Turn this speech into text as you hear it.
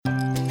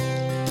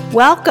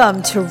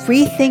Welcome to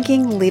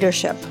Rethinking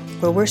Leadership,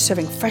 where we're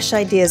serving fresh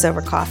ideas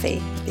over coffee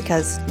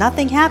because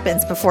nothing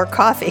happens before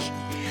coffee.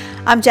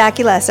 I'm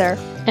Jackie Lesser.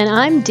 And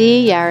I'm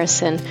Dee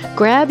Yarrison.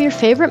 Grab your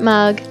favorite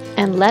mug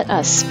and let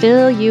us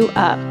fill you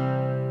up.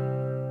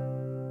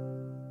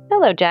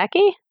 Hello,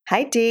 Jackie.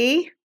 Hi,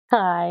 Dee.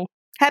 Hi.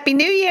 Happy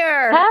New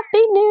Year.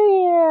 Happy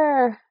New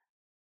Year.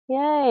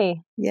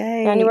 Yay.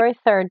 Yay. January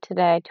 3rd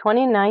today,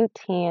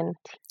 2019.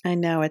 I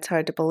know, it's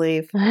hard to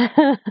believe.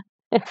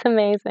 It's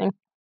amazing.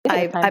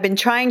 I've been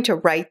trying to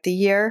write the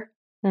year,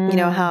 you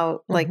know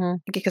how,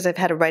 because I've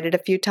had to write it a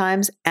few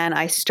times, and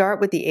I start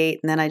with the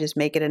 8 and then I just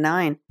make it a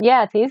 9.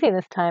 Yeah, it's easy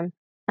this time.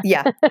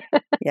 Yeah.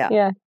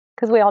 Yeah,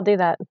 because we all do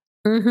that.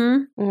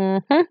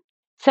 Mm-hmm.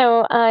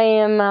 So I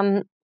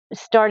am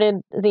started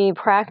the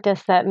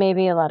practice that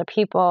maybe a lot of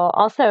people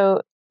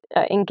also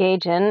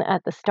engage in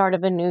at the start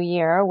of a new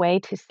year. A way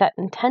to set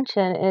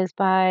intention is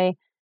by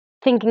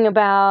thinking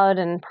about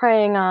and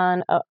praying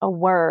on a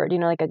word,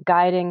 like a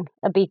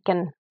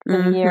beacon for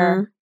the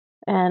year.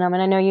 And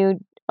I know you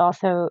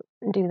also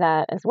do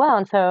that as well.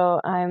 And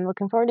so I'm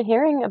looking forward to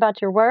hearing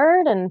about your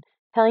word and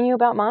telling you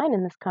about mine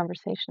in this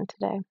conversation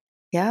today.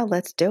 Yeah,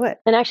 let's do it.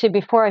 And actually,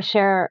 before I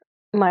share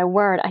my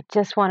word, I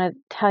just want to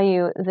tell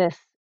you this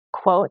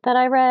quote that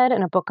I read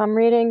in a book I'm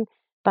reading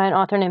by an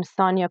author named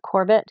Sonia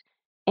Corbett.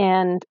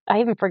 And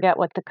I even forget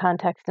what the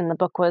context in the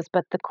book was,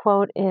 but the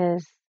quote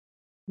is,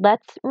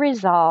 "Let's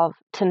resolve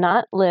to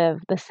not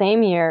live the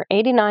same year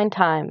 89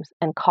 times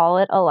and call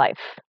it a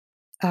life."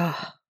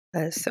 Oh,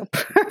 that is so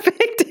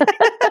perfect.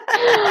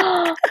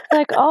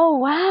 Like, oh,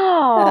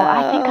 wow.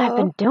 I think I've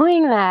been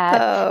doing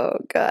that. Oh,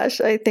 gosh.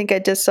 I think I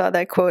just saw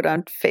that quote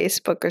on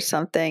Facebook or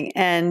something.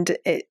 And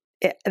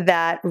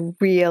that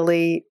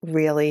really,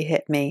 really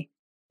hit me.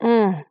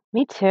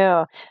 Me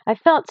too. I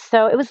felt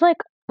it was like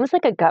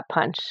a gut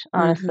punch,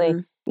 honestly.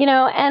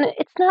 And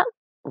it's not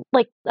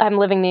like I'm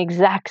living the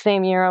exact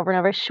same year over and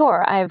over.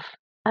 Sure,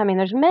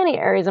 there's many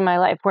areas in my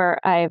life where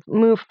I've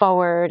moved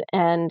forward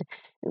and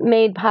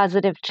made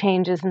positive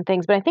changes and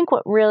things. But I think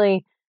what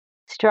really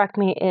struck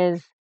me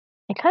is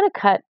it kind of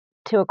cut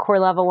to a core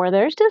level where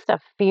there's just a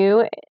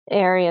few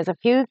areas, a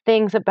few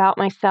things about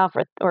myself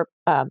or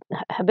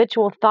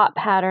habitual thought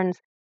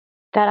patterns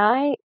that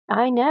I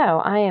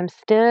know I am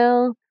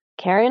still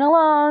carrying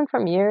along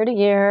from year to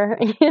year.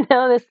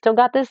 There's still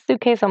got this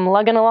suitcase I'm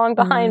lugging along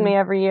behind me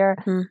every year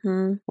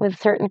with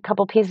certain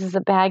couple pieces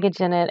of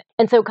baggage in it.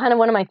 And so kind of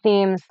one of my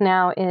themes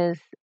now is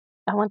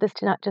I want this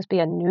to not just be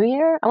a new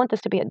year. I want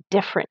this to be a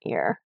different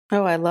year.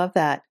 Oh, I love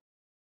that.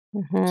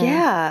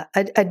 Yeah,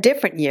 a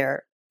different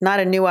year,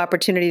 not a new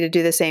opportunity to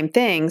do the same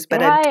things,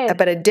 but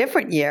a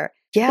different year.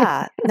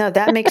 Yeah, no,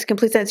 that makes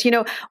complete sense.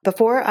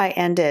 Before I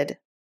ended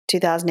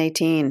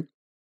 2018,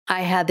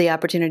 I had the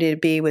opportunity to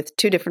be with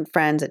 2 different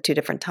friends at 2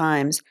 different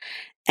times.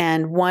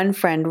 And one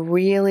friend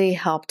really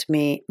helped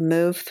me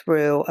move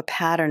through a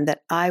pattern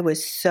that I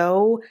was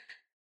so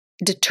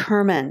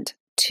determined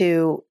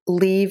to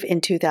leave in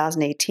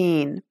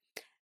 2018.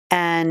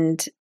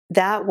 And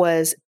that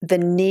was the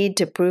need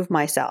to prove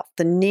myself,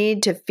 the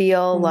need to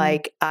feel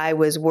like I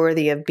was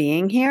worthy of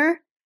being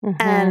here.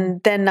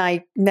 And then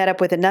I met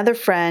up with another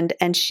friend,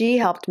 and she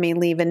helped me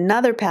leave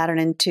another pattern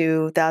in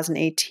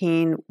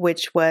 2018,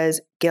 which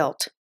was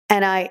guilt.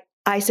 And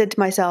I said to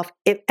myself,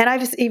 and I've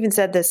just even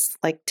said this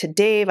to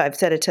Dave, I've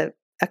said it to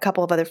a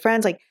couple of other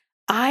friends,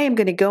 I am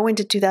going to go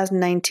into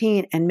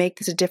 2019 and make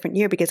this a different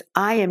year because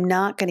I am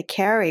not going to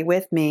carry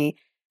with me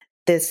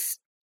this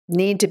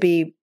need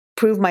to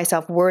prove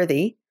myself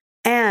worthy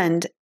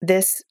and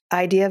this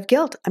idea of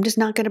guilt. I'm just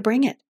not going to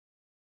bring it.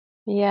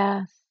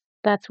 Yes.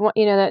 That's what,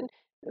 that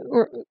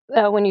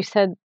when you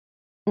said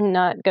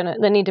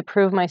the need to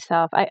prove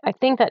myself, I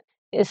think that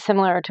is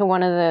similar to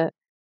one of the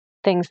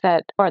things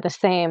that are the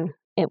same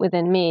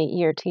within me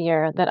year to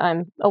year that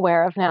I'm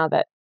aware of now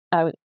that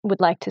I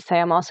would like to say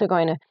I'm also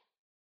going to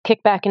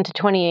kick back into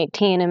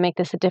 2018 and make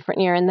this a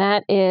different year. And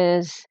that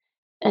is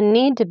a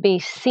need to be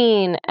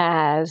seen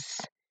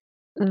as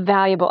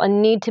valuable, a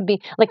need to be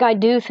I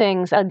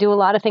do a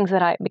lot of things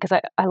because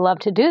I love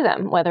to do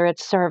them, whether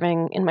it's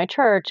serving in my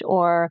church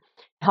or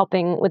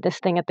helping with this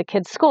thing at the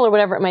kids' school or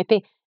whatever it might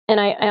be. And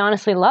I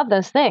honestly love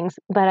those things.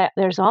 But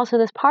there's also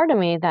this part of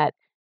me that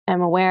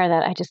I'm aware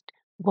that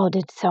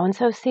did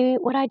so-and-so see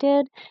what I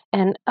did?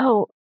 And,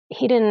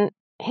 he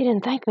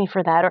didn't thank me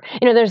for that. Or,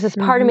 there's this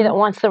part of me that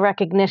wants the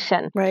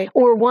recognition. Right.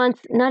 Or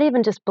wants not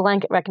even just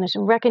blanket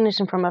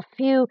recognition from a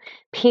few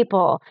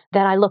people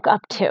that I look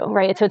up to,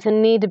 right? So it's a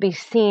need to be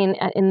seen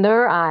in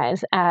their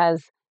eyes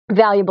as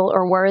valuable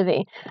or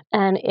worthy.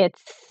 And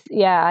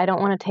I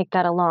don't want to take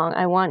that along.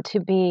 I want to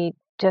be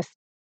just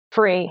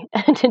free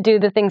to do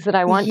the things that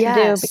I want to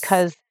do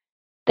because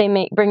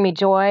they bring me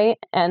joy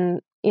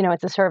and,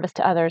 it's a service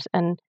to others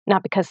and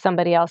not because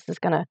somebody else is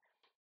going to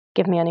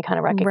give me any kind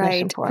of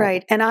recognition for it.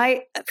 Right.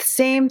 And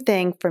same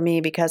thing for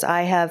me because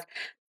I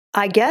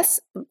guess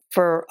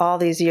for all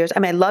these years,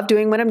 I love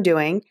doing what I'm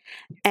doing.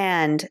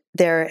 And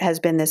there has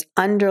been this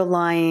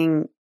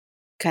underlying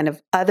kind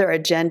of other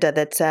agenda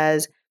that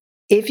says,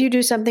 if you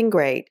do something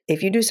great,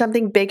 if you do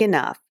something big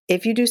enough,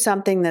 if you do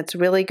something that's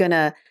really going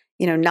to,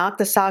 knock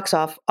the socks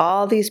off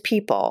all these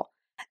people,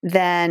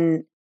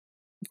 then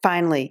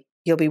finally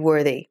you'll be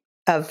worthy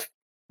of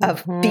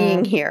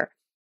being here.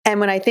 And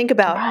when I think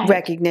about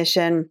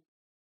recognition,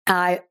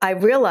 I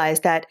realize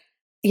that,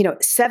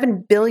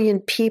 7 billion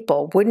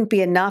people wouldn't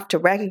be enough to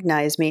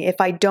recognize me if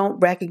I don't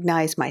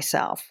recognize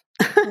myself.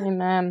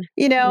 Amen.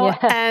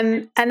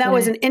 And that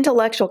was an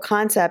intellectual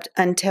concept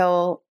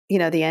until,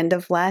 the end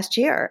of last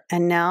year.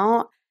 And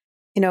now,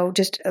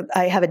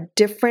 I have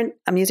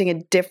I'm using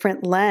a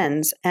different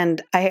lens.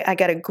 And I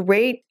got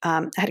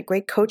I had a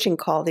great coaching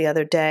call the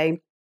other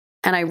day.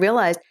 And I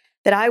realized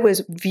that I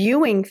was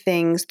viewing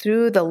things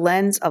through the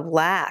lens of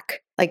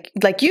lack.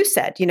 Like you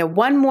said,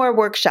 one more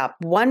workshop,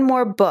 one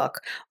more book,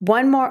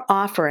 one more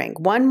offering,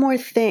 one more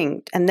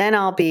thing, and then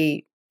I'll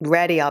be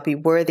ready, I'll be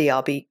worthy,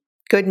 I'll be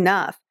good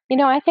enough.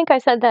 I think I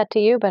said that to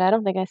you, but I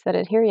don't think I said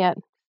it here yet.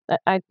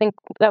 I think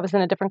that was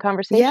in a different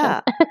conversation.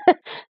 Yeah.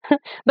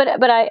 but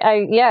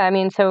I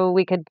mean, so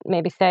we could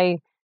maybe say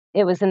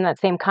it was in that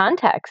same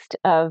context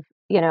of,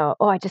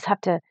 I just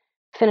have to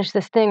finish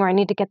this thing, or I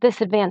need to get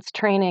this advanced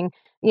training,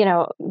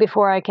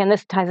 before I can.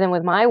 This ties in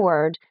with my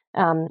word.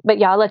 But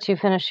yeah, I'll let you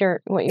finish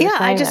what you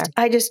were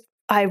saying.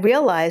 I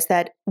realized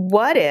that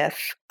what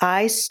if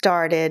I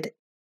started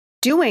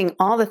doing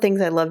all the things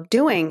I love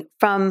doing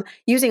from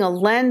using a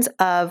lens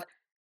of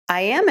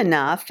I am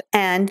enough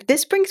and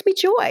this brings me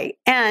joy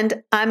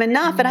and I'm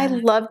enough and I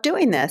love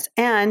doing this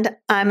and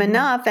I'm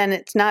enough, and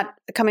it's not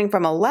coming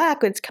from a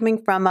lack, it's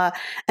coming from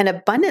an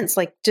abundance,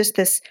 like just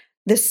this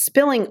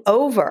spilling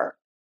over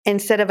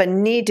instead of a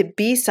need to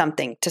be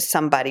something to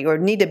somebody or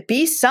need to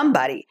be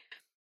somebody.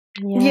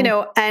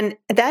 And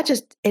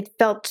that it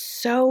felt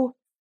so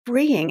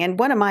freeing. And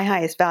one of my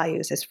highest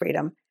values is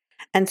freedom.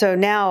 And so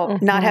now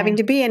not having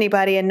to be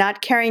anybody and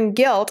not carrying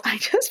guilt, I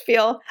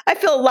feel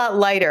a lot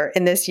lighter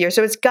in this year.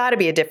 So it's got to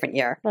be a different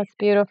year. That's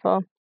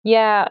beautiful.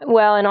 Yeah.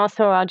 Well, and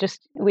also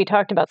we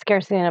talked about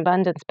scarcity and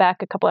abundance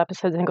back a couple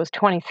episodes. I think it was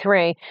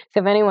 23. So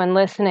if anyone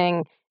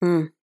listening,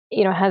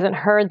 hasn't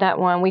heard that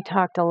one, we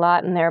talked a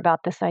lot in there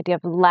about this idea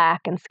of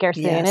lack and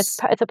scarcity. Yes.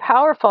 And it's a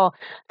powerful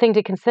thing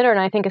to consider. And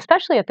I think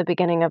especially at the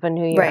beginning of a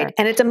new year. Right.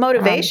 And it's a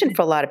motivation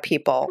for a lot of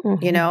people,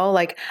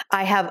 like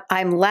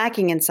I'm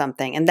lacking in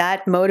something, and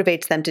that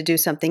motivates them to do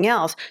something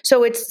else.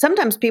 So it's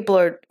sometimes people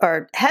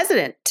are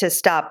hesitant to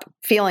stop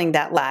feeling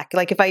that lack.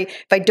 Like if I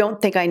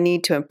don't think I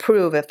need to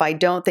improve,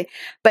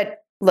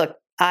 but look,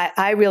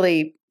 I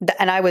really,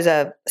 and I was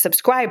a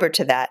subscriber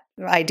to that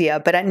idea,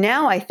 but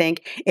now I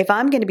think if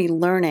I'm going to be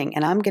learning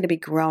and I'm going to be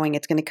growing,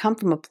 it's going to come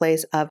from a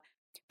place of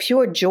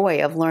pure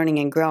joy of learning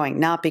and growing,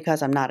 not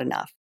because I'm not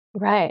enough.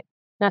 Right.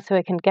 Not so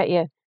it can get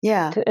you.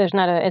 Yeah. It's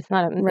not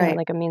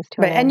like a means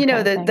to an end.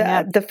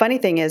 And the funny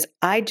thing is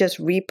I just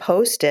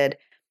reposted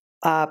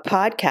a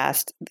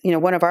podcast,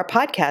 one of our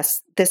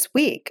podcasts this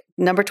week,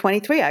 number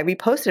 23. I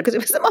reposted it because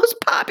it was the most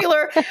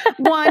popular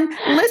one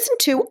listened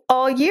to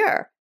all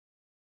year.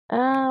 Oh,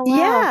 wow.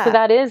 Yeah. So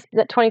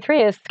that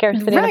 23 is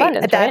scarcity and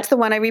abundance, right? That's the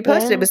one I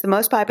reposted. Yeah. It was the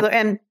most popular.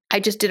 And I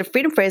just did a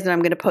freedom phrase that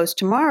I'm going to post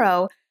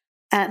tomorrow.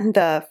 And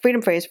the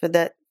freedom phrase for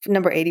the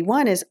number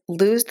 81 is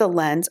lose the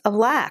lens of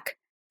lack.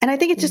 And I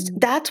think it's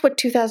that's what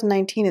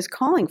 2019 is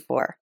calling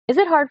for. Is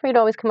it hard for you to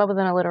always come up with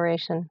an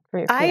alliteration for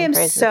your freedom I am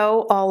phrases?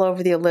 so all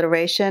over the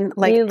alliteration.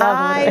 Like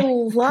I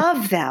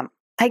love them.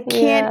 I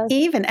can't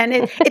even. And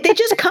they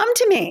just come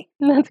to me.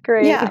 That's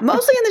great. Yeah.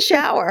 Mostly in the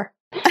shower.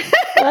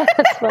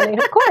 That's funny,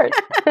 of course.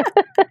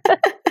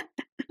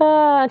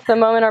 It's the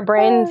moment our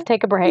brains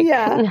take a break.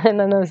 Yeah. And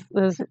then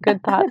those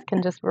good thoughts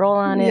can just roll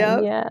on in.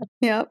 Yeah.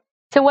 Yep.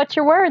 So what's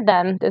your word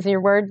then? Does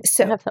your word have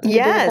something to do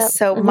with that?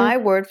 So my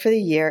word for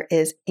the year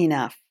is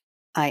enough.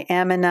 I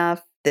am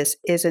enough. This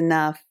is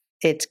enough.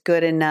 It's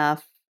good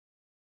enough.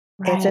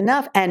 Right. It's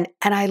enough. And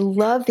I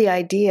love the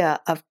idea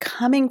of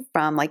coming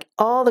from, like,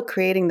 all the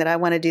creating that I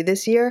want to do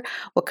this year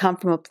will come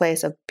from a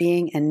place of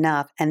being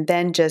enough. And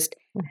then just,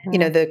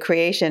 the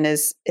creation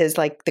is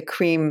like the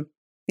cream,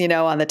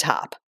 on the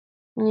top.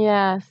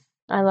 Yes.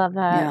 I love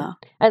that. Yeah.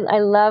 I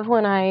love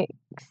when I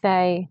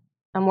say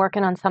I'm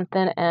working on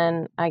something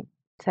and I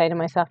say to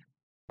myself,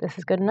 this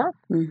is good enough.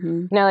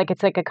 Mm-hmm. Like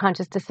it's like a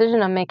conscious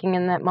decision I'm making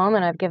in that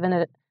moment. I've given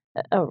it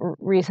a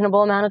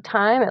reasonable amount of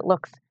time. It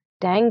looks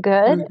dang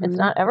good. Mm-hmm. It's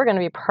not ever going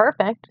to be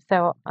perfect.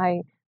 So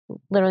I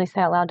literally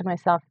say out loud to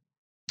myself,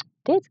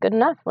 "Dude, it's good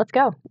enough. Let's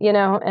go."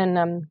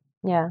 And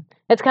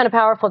it's kind of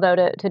powerful though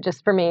to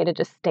just for me to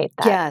just state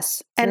that.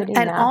 Yes,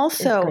 and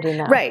also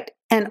right,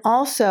 and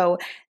also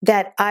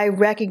that I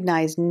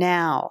recognize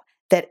now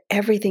that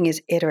everything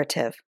is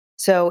iterative.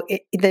 So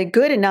the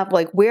good enough,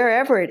 like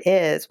wherever it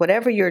is,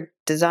 whatever you're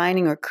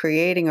designing or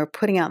creating or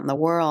putting out in the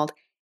world,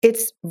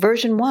 it's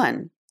version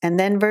 1 and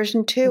then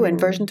version 2 and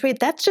version 3.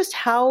 That's just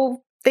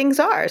how things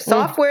are.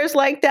 Software is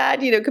like that.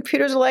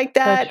 Computers are like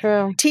that.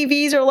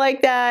 TVs are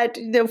like that.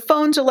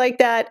 Phones are like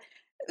that.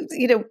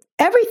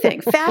 Everything.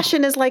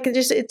 Fashion is like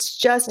it's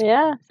just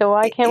yeah. So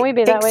why can't we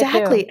be that way too?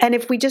 Exactly. And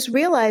if we just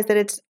realize that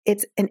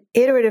it's an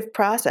iterative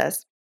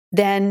process,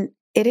 then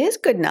it is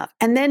good enough.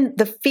 And then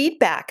the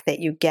feedback that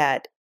you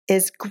get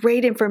is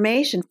great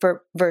information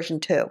for version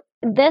 2.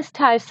 This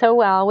ties so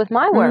well with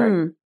my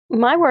word.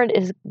 My word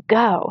is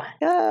go.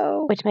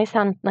 Go. Which may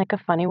sound like a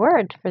funny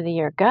word for the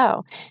year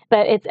go,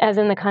 but it's as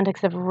in the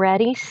context of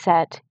ready,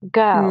 set,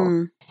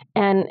 go.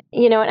 And,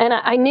 and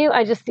I knew,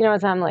 I just,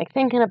 as I'm like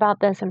thinking about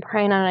this and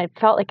praying on it, I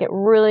felt like it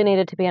really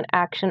needed to be an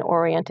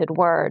action-oriented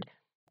word.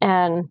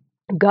 And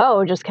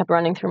go just kept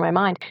running through my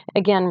mind.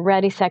 Again,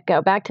 ready, set,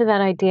 go. Back to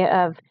that idea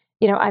of,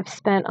 I've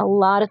spent a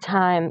lot of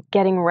time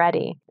getting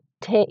ready,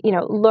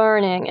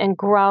 learning and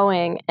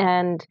growing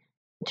and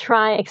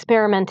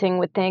experimenting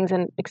with things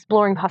and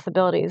exploring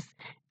possibilities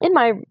in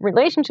my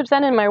relationships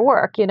and in my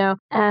work,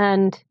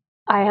 and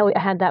I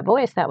had that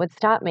voice that would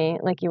stop me,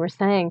 like you were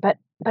saying, but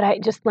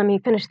let me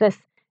finish this,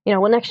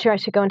 well, next year I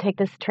should go and take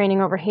this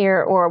training over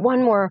here or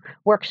one more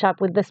workshop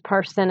with this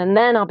person and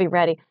then I'll be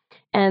ready.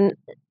 And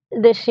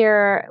this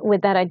year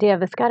with that idea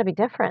of it's got to be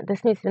different.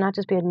 This needs to not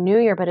just be a new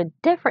year, but a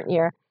different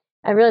year.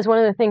 I realized one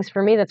of the things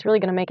for me that's really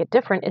going to make it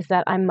different is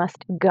that I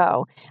must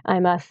go. I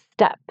must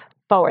step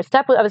forward.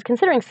 I was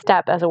considering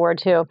step as a word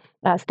too.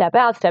 Step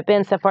out, step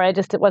in, step forward.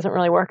 It wasn't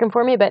really working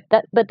for me. But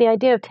the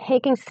idea of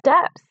taking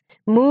steps,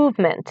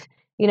 movement,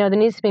 there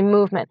needs to be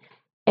movement.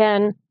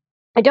 And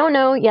I don't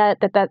know yet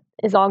that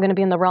is all going to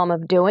be in the realm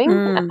of doing.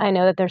 I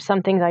know that there's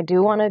some things I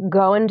do want to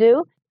go and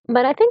do.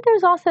 But I think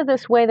there's also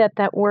this way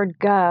that word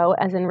go,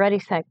 as in ready,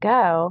 set,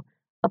 go,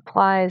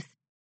 applies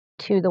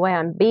to the way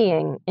I'm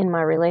being in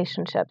my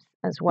relationships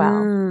as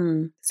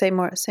well. Say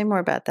more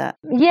about that.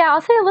 Yeah,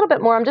 I'll say a little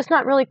bit more. I'm just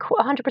not really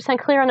 100%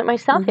 clear on it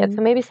myself yet.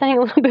 So maybe saying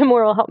a little bit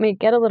more will help me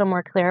get a little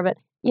more clear. But,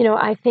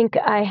 I think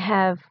I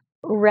have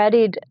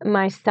readied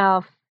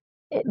myself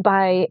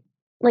by,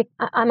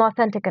 I'm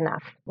authentic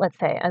enough, let's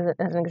say, as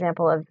an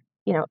example of,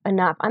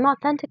 enough. I'm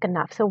authentic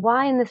enough. So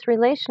why in this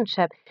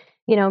relationship,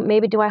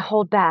 maybe do I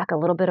hold back a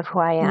little bit of who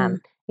I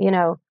am?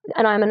 And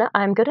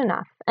I'm good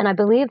enough. And I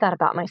believe that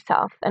about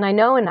myself. And I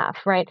know enough,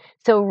 right?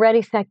 So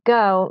ready, set,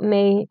 go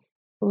may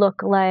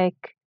look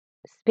like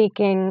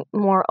speaking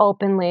more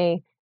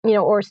openly,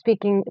 or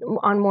speaking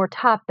on more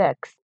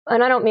topics.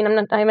 And I don't mean,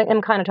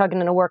 I'm kind of talking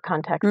in a work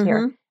context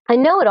here. I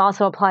know it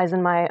also applies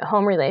in my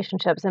home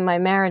relationships, in my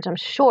marriage, I'm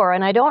sure.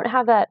 And I don't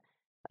have that.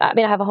 I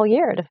mean, I have a whole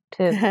year to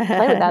play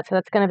with that. So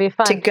that's going to be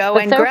fun. To go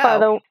and grow.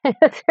 Far,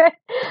 that's right.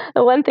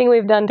 The one thing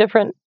we've done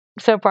different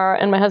so far,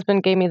 and my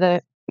husband gave me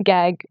the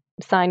gag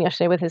sign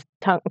yesterday with his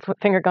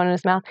finger going in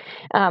his mouth.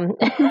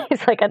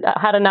 He's like, I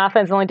had enough.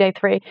 It's only day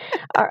 3.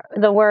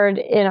 The word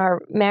in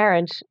our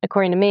marriage,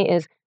 according to me,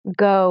 is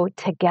go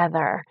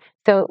together.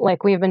 So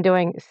we've been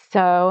doing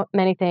so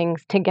many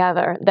things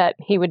together that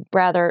he would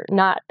rather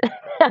not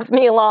have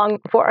me along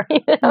for,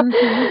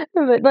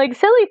 but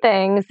silly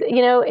things,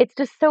 it's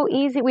just so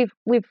easy.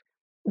 We've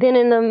been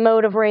in the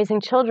mode of raising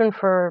children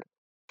for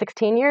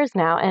 16 years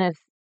now, and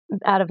it's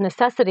out of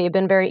necessity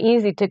been very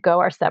easy to go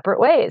our separate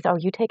ways. Oh,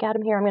 you take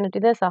Adam here. I'm going to do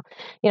this. I'll,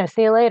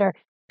 see you later.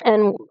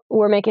 And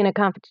we're making a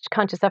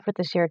conscious effort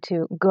this year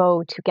to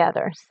go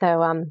together.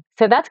 So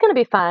that's going to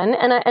be fun.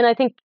 And I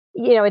think,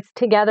 it's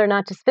together,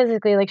 not just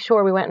physically.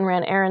 Sure, we went and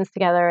ran errands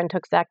together and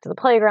took Zach to the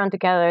playground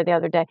together the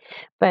other day,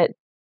 but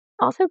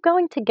also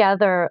going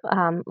together,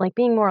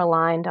 being more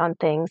aligned on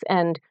things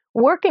and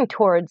working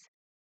towards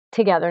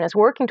togetherness,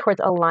 working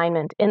towards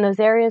alignment in those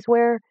areas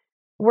where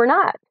we're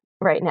not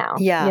right now.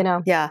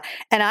 Yeah. Yeah.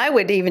 And I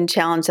would even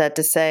challenge that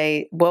to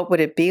say, what would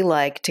it be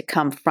like to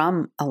come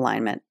from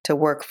alignment, to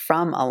work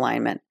from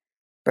alignment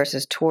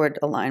versus toward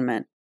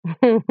alignment?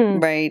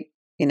 Right.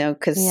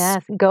 Because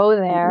yes, go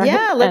there.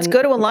 Yeah, let's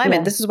go to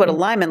alignment. This is what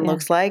alignment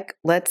looks like.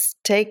 Let's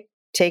take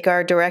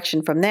our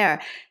direction from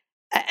there.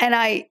 And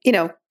I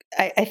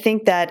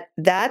think that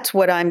that's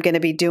what I'm going to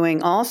be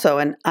doing also.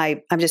 And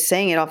I'm just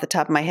saying it off the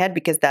top of my head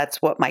because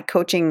that's what my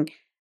coaching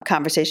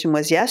conversation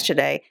was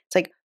yesterday. It's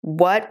like,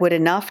 what would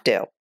enough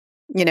do?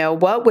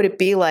 What would it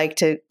be like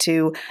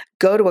to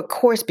go to a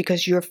course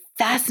because you're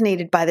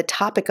fascinated by the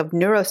topic of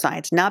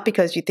neuroscience, not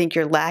because you think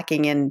you're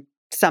lacking in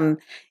some,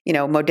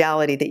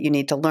 modality that you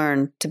need to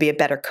learn to be a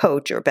better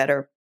coach or a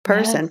better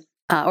person,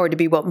 or to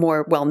be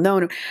more well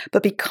known,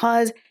 but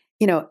because,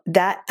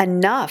 that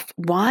enough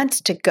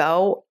wants to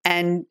go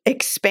and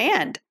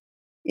expand,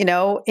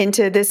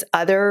 into this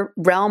other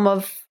realm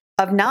of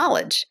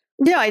knowledge.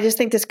 I just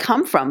think this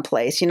come from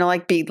place,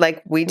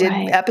 we did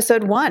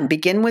episode 1,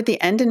 begin with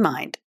the end in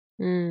mind.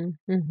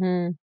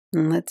 Mm-hmm.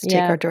 And let's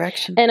take our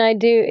direction. And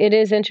it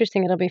is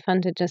interesting. It'll be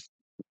fun to just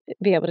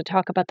be able to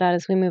talk about that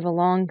as we move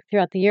along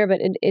throughout the year. But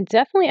it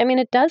definitely,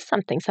 it does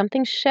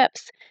something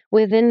shifts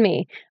within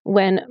me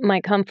when my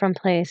come from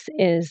place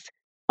is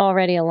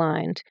already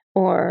aligned.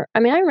 Or, I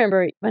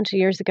remember a bunch of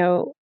years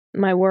ago,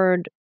 my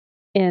word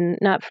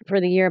not for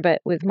the year,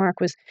 but with Mark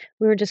was,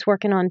 we were just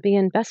working on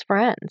being best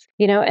friends,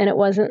 and it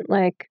wasn't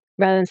rather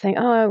than saying,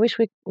 oh, I wish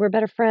we were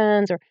better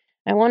friends, or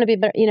I want to be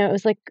better, it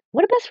was like,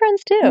 what do best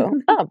friends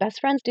do? Oh, best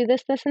friends do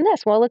this, this, and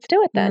this. Well, let's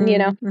do it then,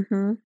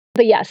 Mm-hmm.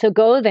 But yeah, so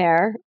go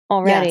there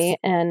already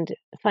and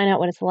find out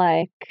what it's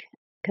like,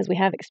 because we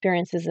have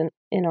experiences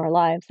in our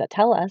lives that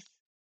tell us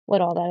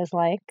what all that is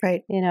like,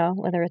 right?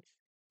 Whether it's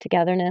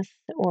togetherness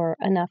or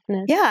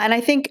enoughness. Yeah, and I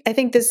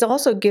think this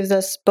also gives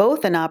us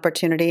both an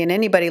opportunity, and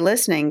anybody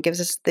listening gives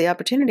us the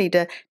opportunity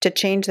to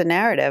change the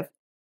narrative.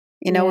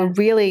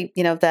 Really,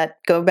 that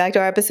going back to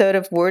our episode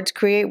of Words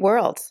Create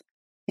Worlds.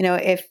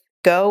 If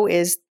go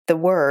is the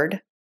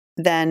word,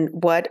 then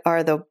what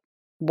are the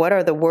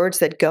words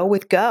that go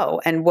with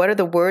go, and what are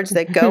the words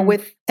that go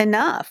with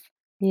enough?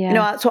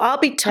 Yeah. So I'll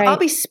be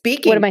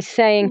speaking. What am I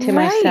saying to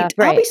myself?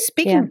 Right. I'll be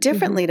speaking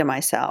differently to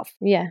myself.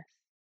 Yeah,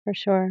 for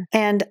sure.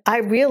 And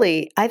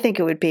I think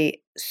it would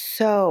be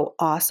so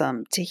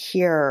awesome to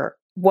hear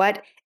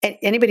what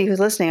anybody who's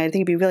listening, I think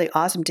it'd be really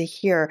awesome to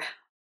hear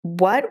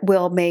what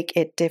will make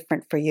it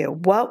different for you.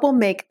 What will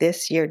make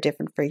this year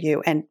different for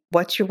you? And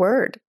what's your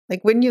word?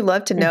 Like, wouldn't you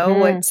love to know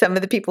what some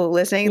of the people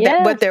listening,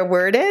 what their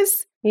word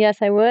is? Yes,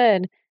 I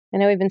would. I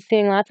know we've been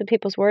seeing lots of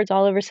people's words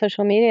all over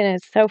social media, and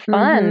it's so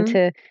fun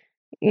to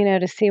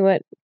see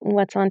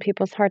what's on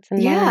people's hearts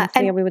and minds.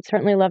 And we would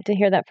certainly love to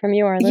hear that from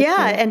you, our listeners.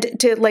 Yeah, and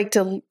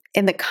to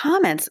in the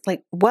comments,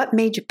 like, what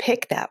made you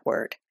pick that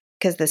word?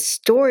 Because the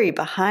story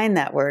behind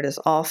that word is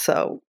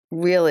also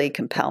really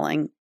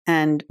compelling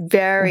and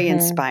very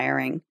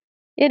inspiring.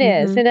 It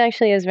is. It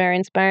actually is very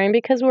inspiring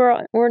because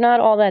we're not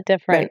all that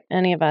different,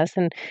 any of us.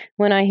 And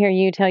when I hear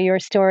you tell your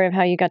story of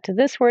how you got to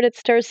this word, it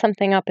stirs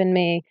something up in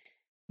me,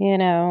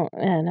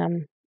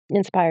 and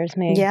inspires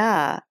me.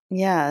 Yeah.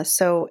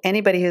 So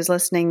anybody who's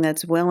listening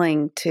that's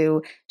willing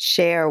to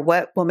share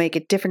what will make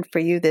it different for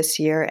you this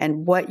year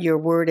and what your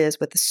word is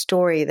with a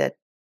story that,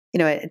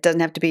 it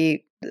doesn't have to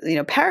be,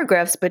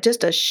 paragraphs, but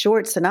just a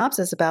short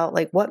synopsis about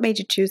like what made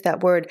you choose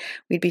that word,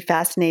 we'd be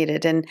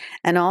fascinated. And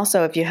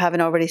also, if you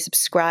haven't already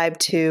subscribed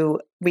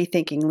to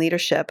Rethinking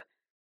Leadership,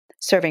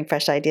 Serving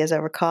Fresh Ideas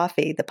Over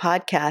Coffee, the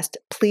podcast,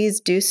 please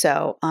do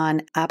so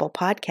on Apple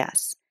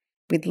Podcasts.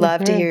 We'd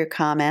love to hear your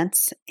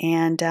comments,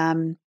 and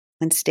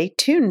stay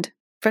tuned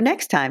for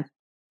next time.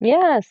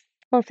 Yes.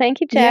 Well,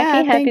 thank you,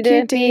 Jackie. Happy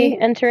to be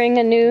entering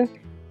a new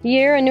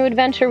year, a new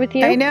adventure with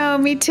you. I know,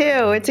 me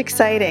too. It's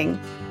exciting.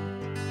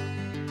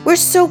 We're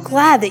so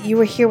glad that you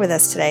were here with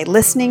us today,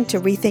 listening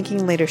to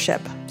Rethinking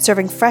Leadership,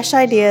 serving fresh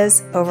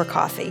ideas over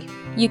coffee.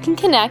 You can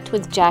connect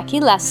with Jackie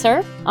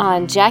Lesser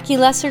on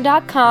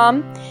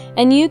JackieLesser.com,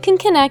 and you can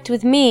connect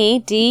with me,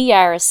 Dee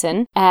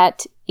Yarrison,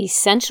 at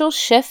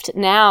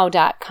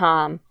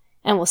EssentialShiftNow.com.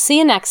 And we'll see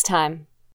you next time.